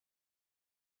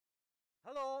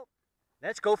Hello.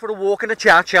 Let's go for a walk and a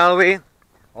chat, shall we?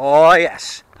 Oh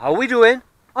yes. How are we doing?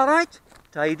 Alright.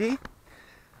 Tidy.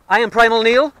 I am Primal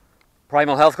Neil,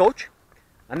 Primal Health Coach.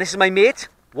 And this is my mate,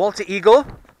 Walter Eagle.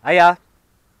 Hiya.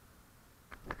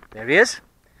 There he is.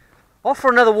 Off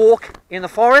for another walk in the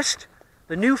forest.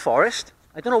 The New Forest.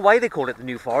 I don't know why they call it the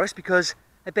New Forest, because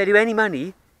I bet you any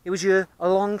money it was here a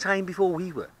long time before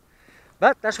we were.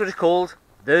 But that's what it's called,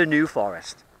 the New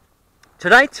Forest.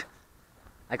 Tonight,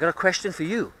 I got a question for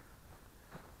you.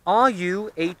 Are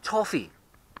you a T.O.F.I?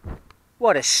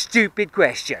 What a stupid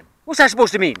question. What's that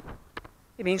supposed to mean?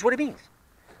 It means what it means.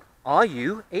 Are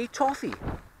you a T.O.F.I?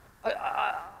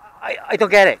 I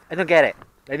don't get it. I don't get it.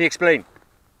 Let me explain.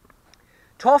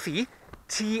 T.O.F.I,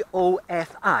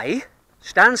 T.O.F.I,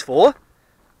 stands for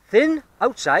thin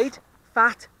outside,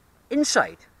 fat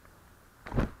inside.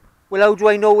 Well, how do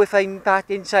I know if I'm fat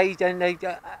inside and I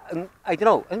don't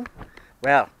know?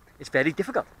 Well, it's very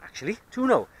difficult, actually, to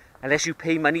know. Unless you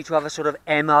pay money to have a sort of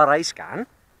MRI scan,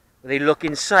 where they look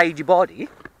inside your body.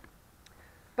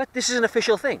 But this is an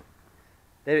official thing.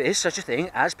 There is such a thing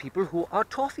as people who are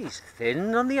T.O.F.Is.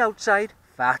 Thin on the outside,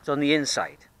 fat on the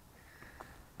inside.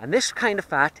 And this kind of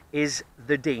fat is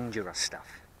the dangerous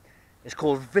stuff. It's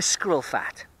called visceral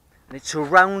fat. And it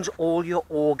surrounds all your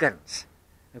organs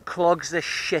and clogs the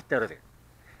shit out of you.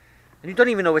 And you don't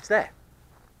even know it's there.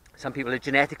 Some people are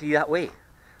genetically that way.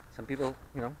 Some people,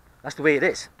 that's the way it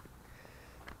is.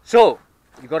 So,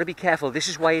 you've got to be careful. This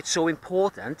is why it's so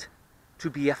important to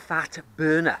be a fat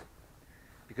burner.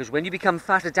 Because when you become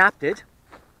fat adapted,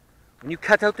 when you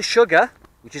cut out the sugar,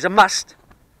 which is a must,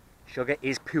 sugar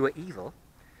is pure evil.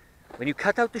 When you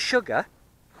cut out the sugar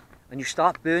and you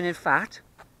start burning fat,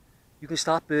 you can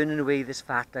start burning away this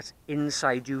fat that's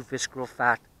inside you, visceral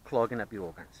fat, clogging up your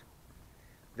organs.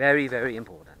 Very, very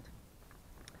important.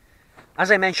 As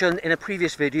I mentioned in a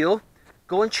previous video,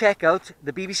 go and check out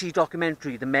the BBC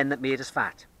documentary, The Men That Made Us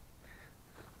Fat.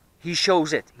 He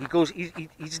shows it.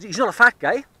 He's not a fat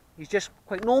guy, he's just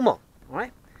quite normal, all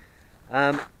right?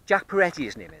 Jack Peretti,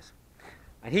 his name is.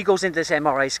 And he goes into this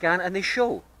MRI scan and they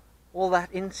show all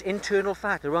that internal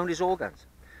fat around his organs.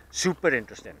 Super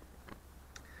interesting.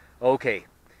 Okay,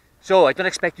 so I don't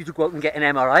expect you to go out and get an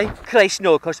MRI. Christ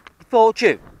no, because I thought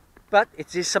you. But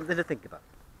it is something to think about.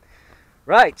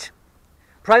 Right,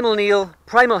 Primal Neil,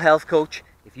 Primal Health Coach.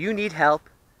 If you need help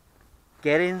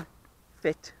getting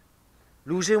fit,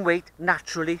 losing weight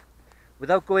naturally,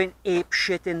 without going ape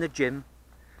shit in the gym,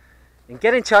 then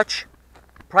get in touch,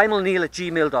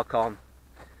 primalneil@gmail.com,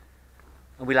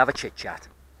 and we'll have a chit chat.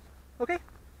 Okay?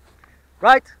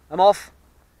 Right, I'm off.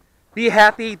 Be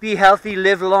happy, be healthy,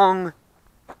 live long.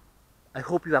 I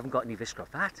hope you haven't got any visceral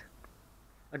fat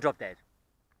and drop dead.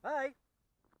 Bye.